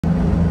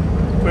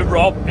with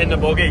Rob in the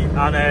buggy,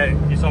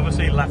 and it's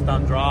obviously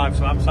left-hand drive,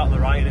 so I'm sat on the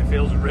right and it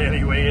feels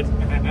really weird.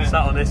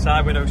 Sat on this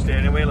side with no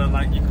steering wheel, and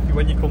like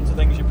when you come to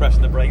things, you're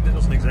pressing the brake that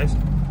doesn't exist.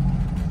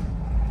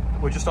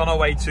 We're just on our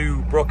way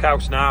to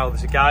Brookhouse now.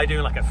 There's a guy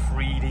doing like a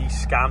 3D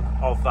scan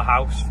of the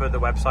house for the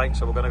website,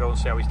 so we're going to go and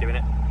see how he's doing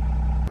it.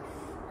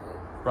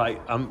 Right,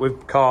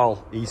 with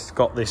Carl, he's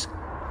got this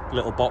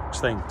little box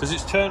thing. Does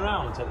it turn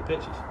around and take the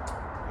pictures?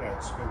 Yeah,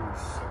 it spins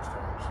 6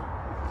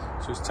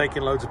 times. So it's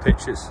taking loads of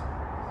pictures.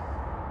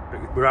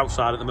 We're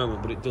outside at the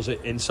moment, but it does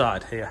it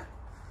inside here.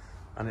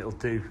 And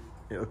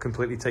it'll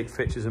completely take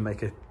pictures and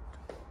make a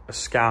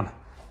scan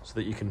so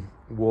that you can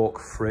walk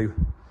through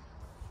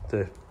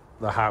the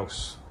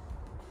house.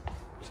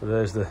 So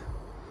there's the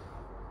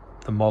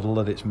model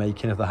that it's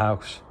making of the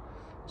house.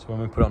 So when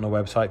we put it on the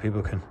website,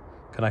 people can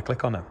I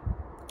click on it?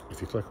 If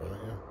you click on it,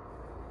 yeah.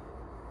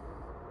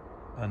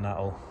 And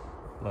that'll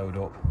load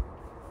up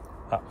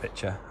that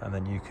picture, and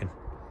then you can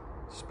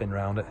spin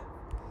around it.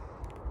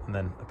 And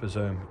then I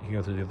presume you can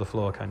go to the other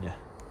floor, can you?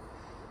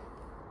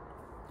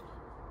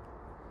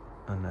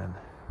 And then,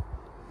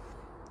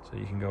 so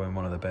you can go in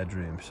one of the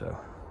bedrooms, so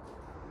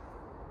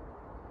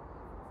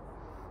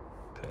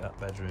pick that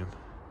bedroom.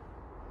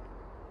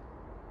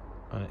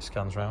 And it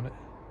scans around it.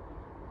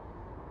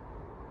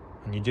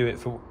 And you do it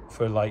for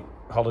like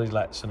holiday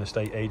lets and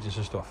estate agents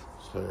and stuff.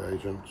 Estate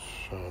agents,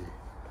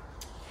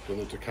 done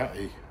the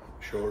Ducati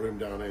showroom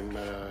down in...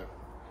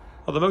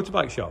 Oh, the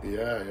motorbike shop?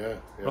 Yeah.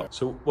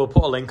 So we'll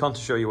put a link on to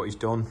show you what he's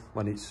done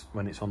when it's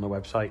on the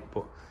website.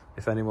 But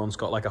if anyone's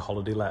got like a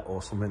holiday let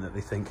or something that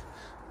they think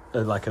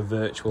like a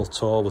virtual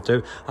tour will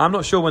do. I'm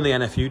not sure when the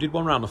NFU did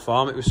one around the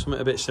farm, it was something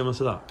a bit similar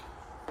to that.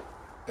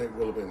 It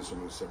will have been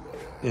something similar,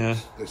 yeah.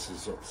 This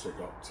has obviously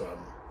got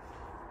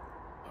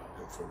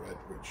infrared,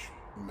 which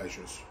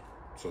measures,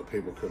 so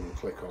people can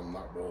click on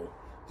that wall.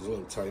 There's a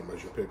little tape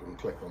measure, people can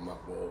click on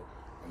that wall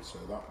and say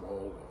that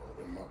wall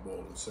or in that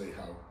wall and see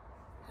how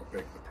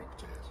big the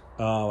property is.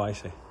 Oh, I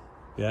see.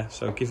 Yeah,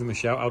 so give him a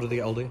shout. How did they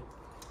get hold of you?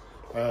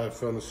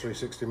 Furnace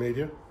 360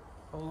 Media.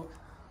 Oh, look.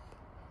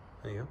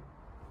 There you go.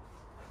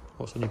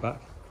 What's on your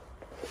back?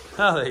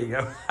 Oh, there you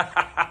go.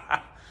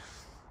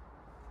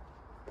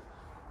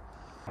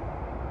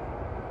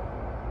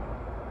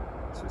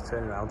 So he's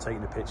turning around,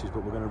 taking the pictures,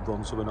 but we're going to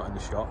run so we're not in the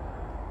shot.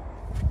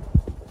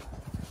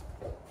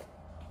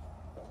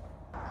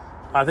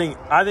 I think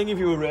if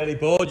you were really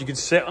bored, you could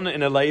sit on it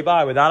in a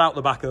lay-by with that out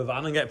the back of the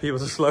van and get people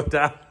to slow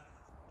down.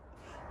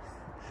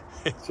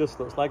 It just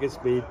looks like a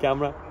speed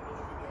camera.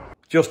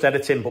 Just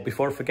editing, but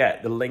before I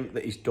forget, the link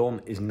that he's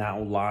done is now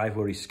live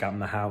where he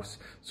scanned the house.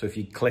 So if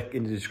you click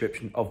in the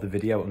description of the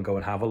video and go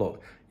and have a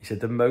look, he said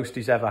the most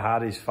he's ever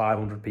had is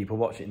 500 people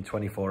watch it in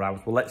 24 hours.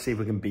 Well, let's see if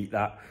we can beat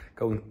that.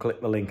 Go and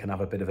click the link and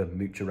have a bit of a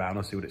mooch around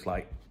and see what it's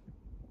like.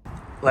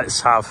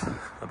 Let's have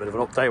a bit of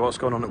an update. What's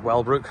going on at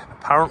Wellbrook?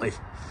 Apparently,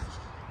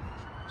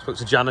 I spoke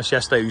to Janice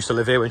yesterday, who used to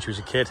live here when she was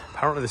a kid.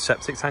 Apparently the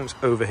septic tank's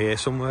over here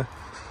somewhere.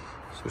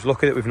 So it's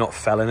lucky that we've not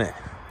fell in it.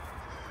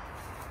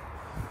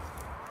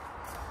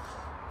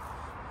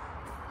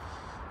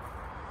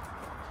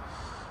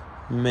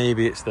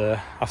 Maybe it's there.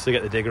 I have to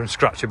get the digger and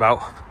scratch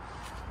about.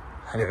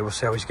 Anyway, we'll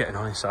see how he's getting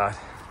on inside.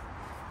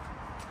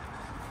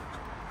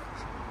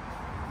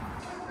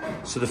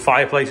 So the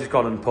fireplace has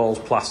gone and Paul's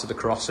plastered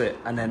across it,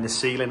 and then the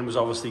ceiling was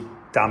obviously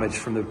damaged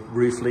from the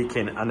roof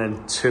leaking, and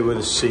then 2 of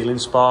the ceiling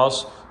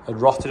spars had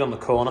rotted on the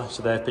corner,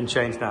 so they've been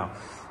changed now.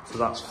 So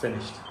that's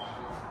finished.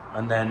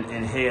 And then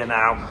in here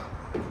now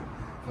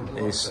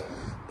is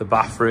the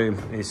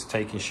bathroom is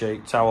taking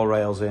shape, towel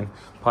rails in,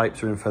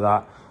 pipes are in for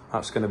that.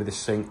 That's going to be the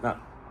sink. That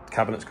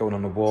cabinet's going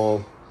on the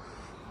wall.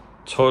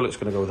 Toilet's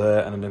going to go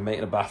there, and then they're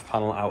making a bath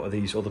panel out of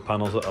these other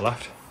panels that are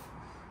left.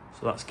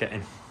 So that's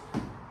getting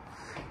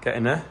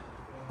there.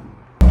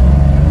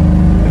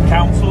 The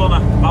council on a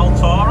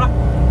Altora,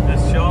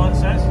 as Charlotte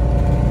says.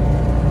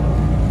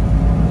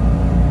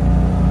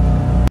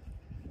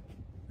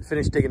 We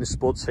finished digging the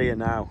spuds here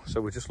now,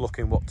 so we're just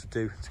looking what to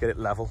do to get it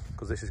level,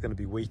 because this is going to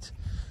be wheat.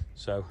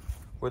 So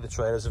where the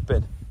trailers have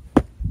been,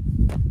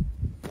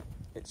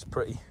 it's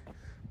pretty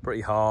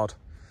hard.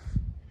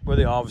 Where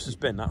the harvest has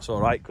been, that's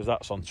all right, because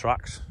that's on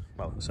tracks.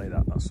 Well, I say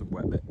that, that's a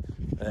wet bit.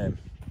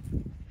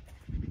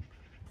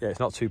 Yeah,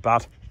 it's not too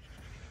bad.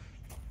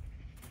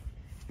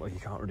 Well, you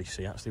can't really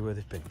see actually where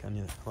they've been, can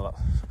you? Well,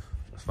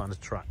 let's find a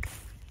track.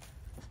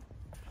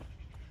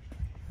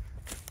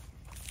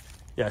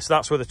 Yeah, so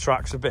that's where the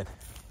tracks have been.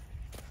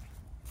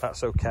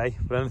 That's okay,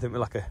 but anything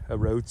with like a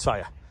road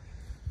tyre,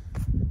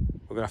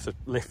 we're gonna have to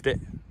lift it,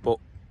 but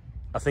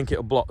I think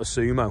it'll block the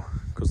Sumo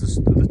because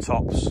the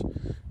tops,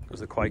 because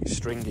they're quite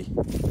stringy,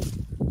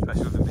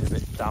 especially with them being a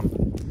bit damp.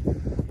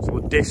 So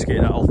we'll disc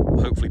it, that'll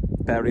hopefully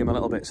bury them a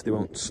little bit so they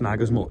won't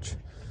snag as much.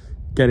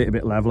 Get it a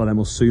bit level, and then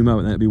we'll Sumo,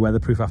 and then it'll be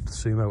weatherproof after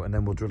Sumo, and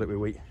then we'll drill it with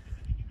wheat.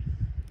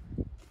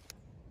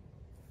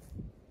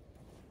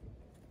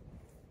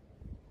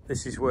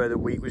 This is where the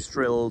wheat was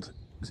drilled,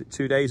 was it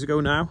 2 days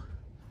ago now?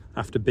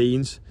 After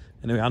beans.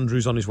 And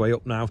Andrew's on his way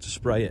up now to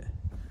spray it.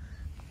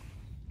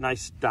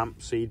 Nice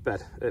damp seed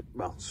bed,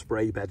 well,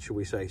 spray bed, shall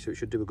we say, so it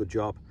should do a good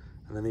job.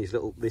 And then these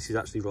little, this is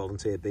actually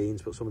volunteer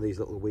beans, but some of these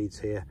little weeds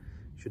here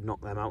should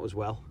knock them out as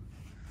well.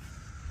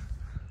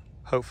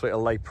 Hopefully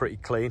it'll lay pretty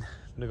clean.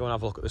 I'm gonna go and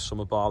have a look at this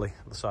summer barley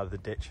on the side of the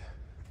ditch.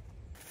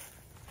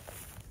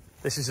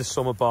 This is a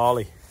summer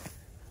barley.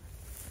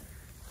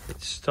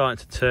 It's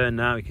starting to turn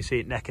now. You can see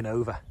it necking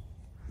over.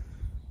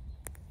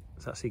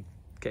 It's actually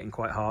getting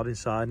quite hard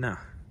inside now.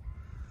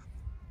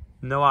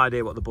 No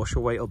idea what the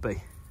bushel weight will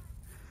be,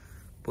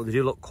 but they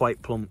do look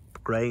quite plump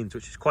grains,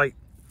 which is quite,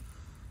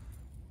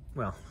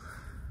 well,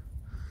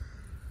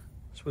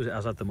 I suppose it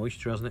has had the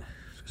moisture, hasn't it?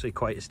 I was gonna say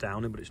quite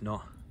astounding, but it's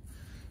not,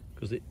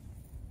 because it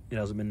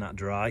hasn't been that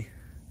dry.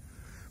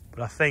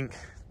 But I think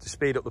to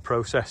speed up the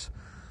process,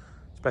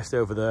 especially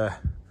over there,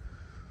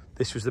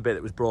 this was the bit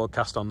that was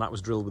broadcast on, that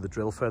was drilled with a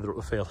drill further up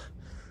the field.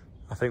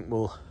 I think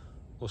we'll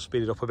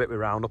speed it up a bit with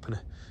Roundup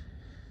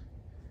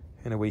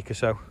in a week or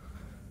so,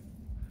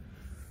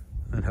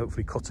 and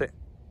hopefully cut it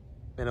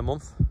in a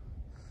month,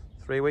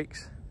 3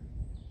 weeks.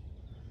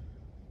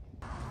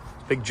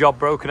 Big job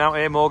broken out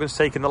here. Morgan's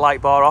taking the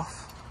light bar off.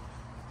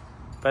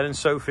 Ben and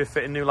Sophie are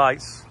fitting new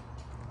lights.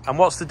 And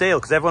what's the deal?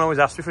 Because everyone always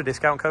asks me for a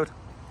discount code.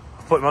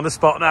 I've put him on the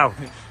spot now.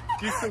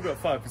 You've still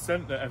got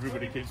 5% that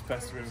everybody keeps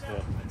pestering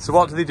for. So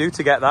what do they do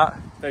to get that?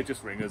 They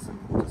just ring us and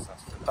just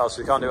ask for it. Oh,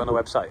 so they can't do it on the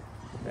website?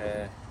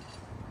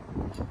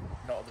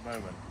 Not at the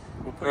moment.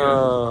 We'll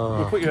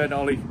put you an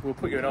Ollie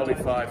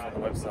 5 on the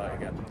website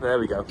again. There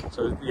we go.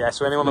 So yeah,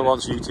 so anyone that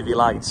wants UTV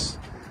lights,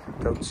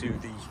 go to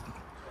the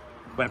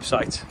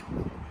website.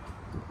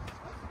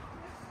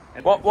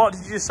 What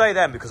did you say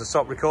then? Because I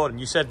stopped recording.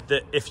 You said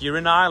that if you're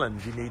in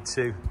Ireland, you need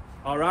to...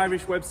 Our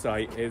Irish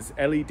website is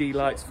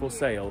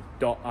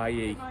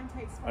ledlightsforsale.ie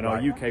and our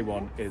UK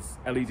one is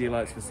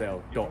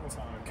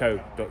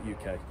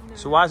ledlightsforsale.co.uk.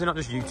 So why is it not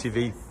just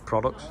UTV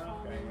products?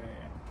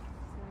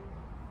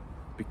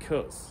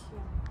 Because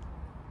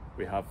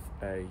we have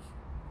a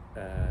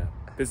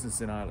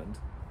business in Ireland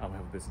and we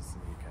have a business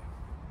in the UK.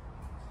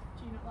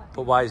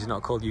 But why is it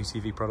not called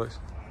UTV products?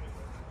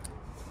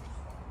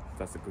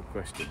 That's a good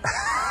question.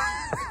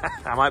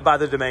 I might buy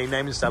the domain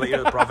name and sell it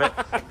at a profit.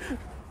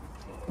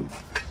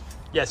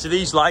 Yeah, so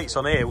these lights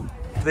on here,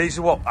 these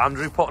are what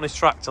Andrew put on his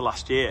tractor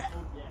last year.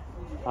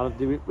 Were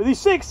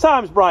these 6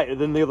 times brighter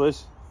than the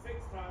others?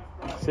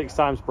 6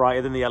 times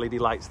brighter than the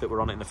LED lights that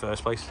were on it in the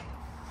first place.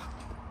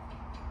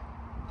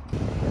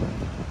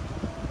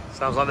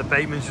 Sounds like the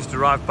Bateman's just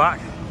arrived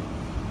back.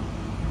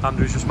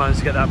 Andrew's just managed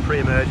to get that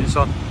pre-emergence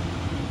on.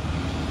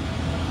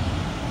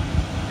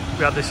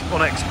 We had this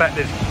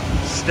unexpected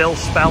still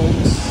spell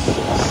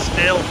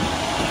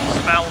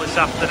this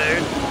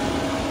afternoon.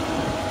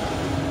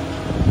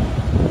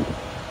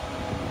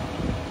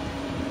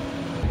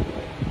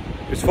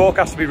 It was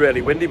forecast to be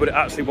really windy, but it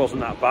actually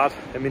wasn't that bad.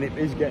 I mean, it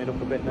is getting up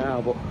a bit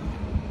now, but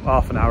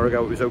half an hour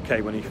ago it was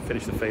okay when he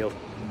finished the field.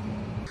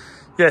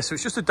 Yeah, so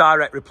it's just a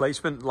direct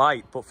replacement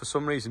light, but for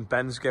some reason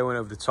Ben's going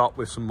over the top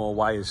with some more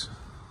wires.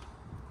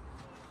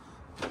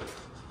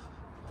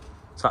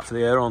 It's that for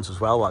the air-ons as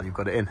well while you've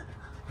got it in.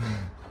 Do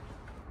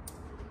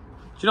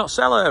you not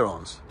sell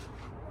air-ons?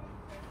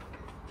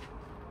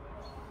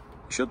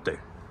 You should do.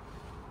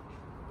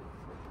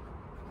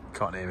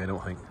 Can't hear me, I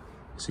don't think.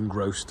 It's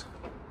engrossed.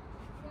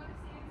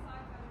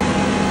 You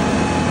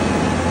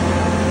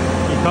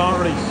can't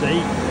really see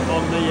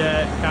on the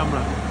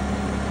camera.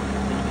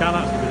 You can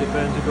actually, because it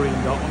burns a green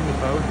dot on the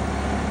phone.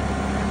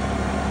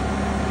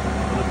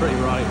 But they're pretty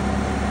bright.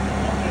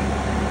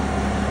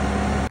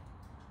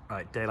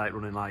 Right, daylight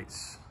running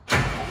lights.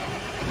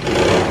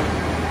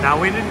 Now,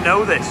 we didn't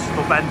know this,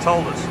 but Ben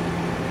told us.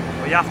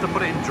 But you have to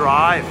put it in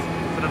drive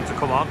for them to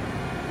come on.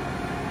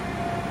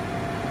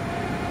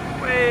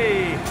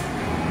 Whee!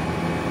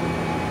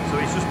 So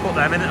he's just put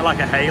them in it like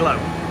a halo.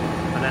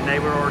 And then they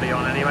were already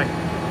on anyway.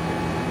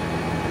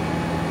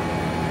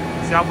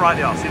 See how bright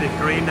they are? See the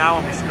green now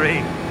on my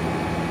screen?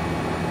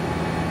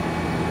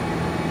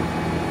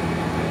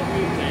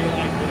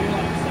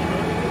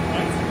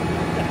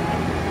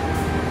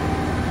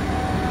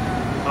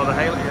 Oh, the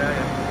halo,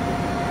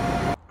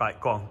 yeah. Right,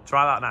 go on,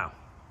 try that now.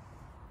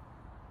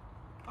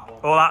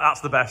 Oh, that's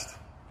the best.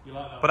 You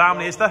like that? But how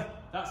many is there?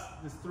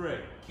 There's 3.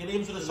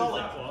 Helium's with a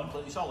solid. That one.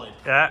 Completely solid.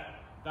 Yeah.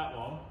 That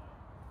one.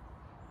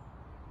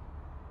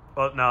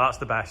 Well, no, that's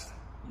the best.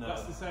 No.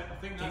 That's the same. I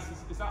think that's.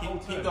 Is that whole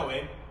Keep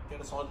going. Get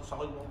a solid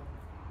one.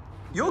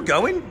 You're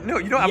going? No,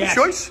 you don't have a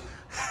choice.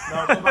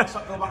 No, go back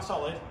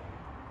solid.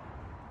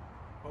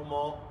 One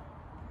more.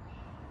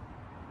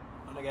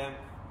 And again.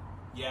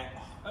 Yeah.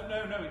 Oh,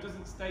 no, it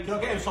doesn't stay. Can I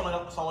get him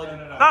solid?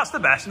 No. That's the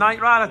best. Night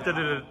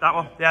Rider. That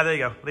one. Yeah, there you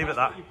go. Leave it at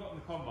that. What you've got in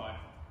the combine.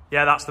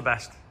 Yeah, that's the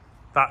best.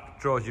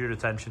 That draws your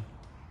attention.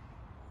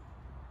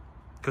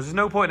 Because there's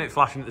no point in it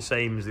flashing the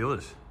same as the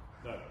others.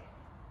 No.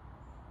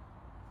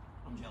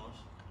 I'm jealous.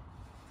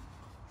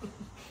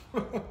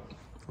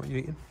 What are you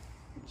eating?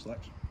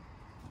 Selection.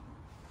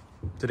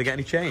 Did I get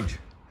any change?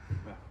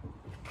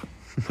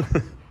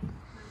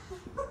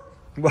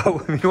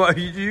 Well, I mean, what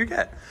do you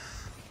get?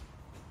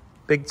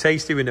 Big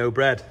tasty with no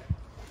bread.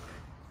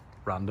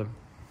 Random.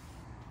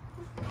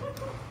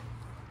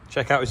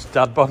 Check out his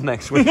dad bod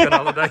next week on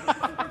holiday.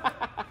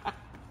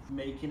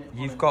 making it.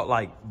 You've got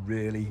like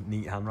really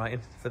neat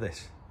handwriting for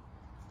this.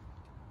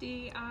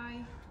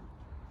 D-I.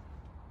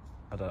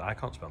 I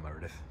can't spell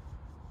Meredith.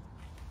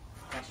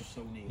 That's just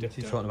so neat.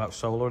 He's talking about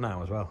solar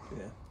now as well.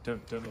 Yeah.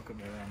 Don't look at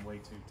me. I'm way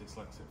too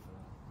dyslexic for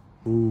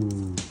that.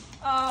 Ooh.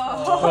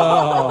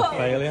 Oh. Oh,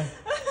 failure.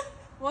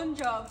 One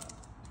job.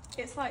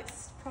 It's like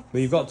proper.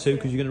 Well, you've got two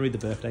because stuff. you're going to read the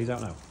birthdays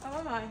out now. Oh,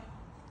 am I?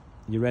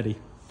 You ready?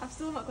 I've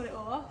still not got it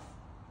all off.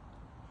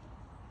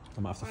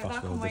 I might have to Right, I fast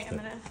can forward wait this a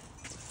bit. minute.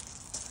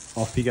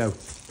 Off you go.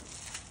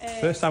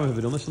 First time we've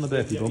ever done this on the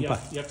birthday bumper.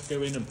 You have to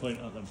go in and point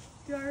at them.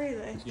 Do I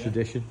really? Yeah.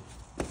 Tradition.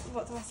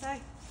 What do I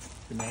say?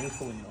 Your nail is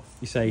falling off.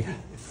 You say,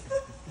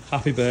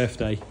 happy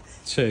birthday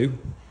to...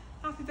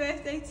 Happy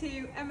birthday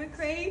to Emma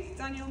Craig,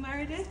 Daniel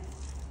Meredith,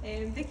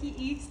 Vicky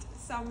East,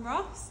 Sam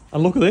Ross.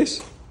 And look at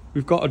this.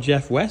 We've got a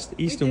Jeff West,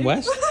 East and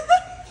West.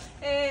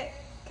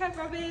 Kev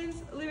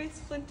Robbins, Lewis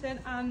Flinton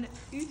and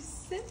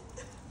Usin.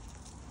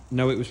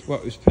 No, it was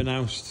what was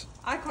pronounced.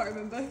 I can't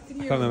remember. Can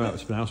you I can't remember how it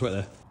was pronounced. Wait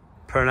there.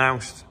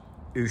 Pronounced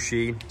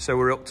Ushin. So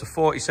we're up to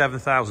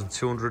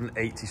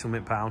 £47,280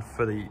 something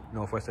for the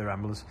North West Air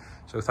Ambulance.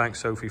 So thanks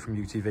Sophie from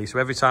UTV. So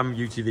every time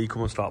UTV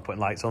come and start putting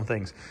lights on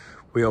things,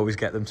 we always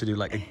get them to do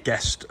like a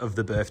guest of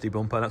the birthday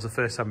bumper. And that's the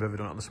first time we've ever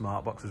done it on the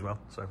smart box as well.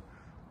 So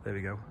there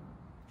we go.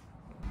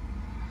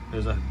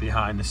 There's a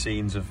behind the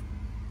scenes of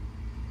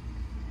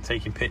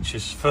taking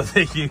pictures for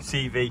the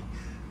UTV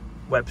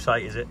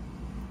website, is it?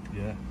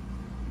 Yeah.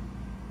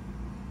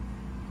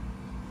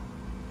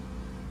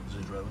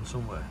 There's a drone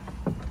somewhere.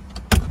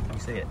 Can you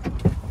see it?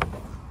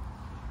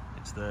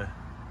 It's there.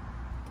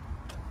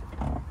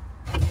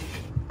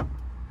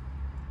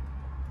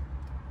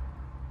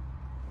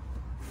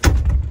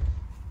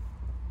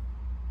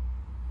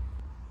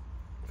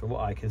 From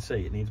what I can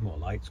see, it needs more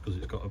lights because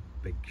it's got a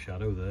big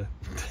shadow there.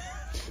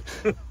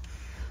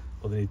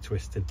 Or they need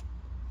twisting.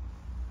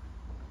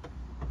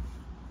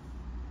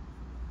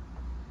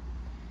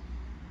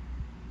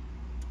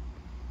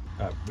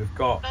 Right, we've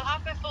got... They'll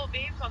have their full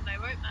beams on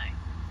though, won't they?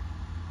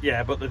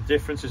 Yeah, but the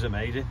difference is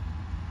amazing.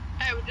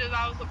 Oh, do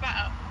ours look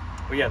better?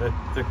 Well, yeah,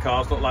 the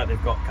cars look like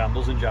they've got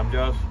candles in jam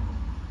jars.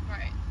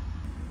 Right.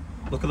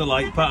 Look at the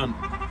light pattern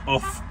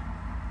off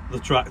the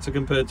tractor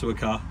compared to a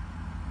car.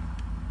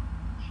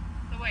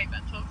 The way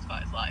Ben talks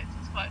about his lights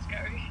is quite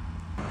scary.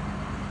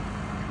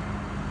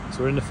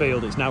 So we're in the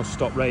field, it's now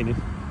stopped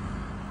raining.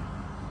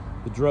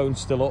 The drone's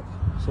still up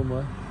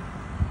somewhere.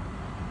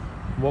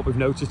 And what we've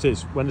noticed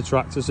is when the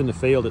tractor's in the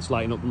field, it's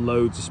lighting up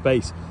loads of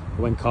space.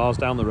 But when cars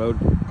come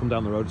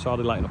down the road, it's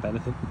hardly lighting up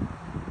anything.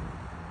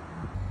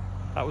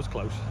 That was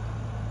close.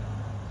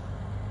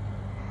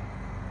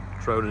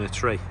 Drone in a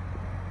tree.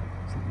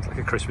 It's like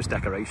a Christmas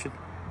decoration.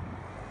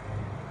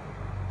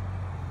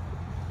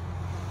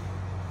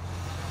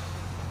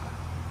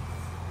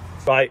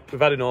 Right,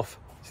 we've had enough.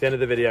 It's the end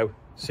of the video.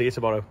 See you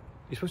tomorrow.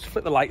 You're supposed to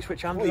flip the light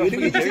switch, Andrew. That's what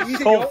you do.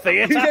 It's called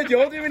theatre. You said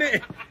you're doing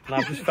it. And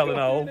I've just fell in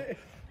a hole.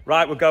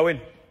 Right, we're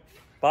going.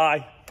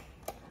 Bye.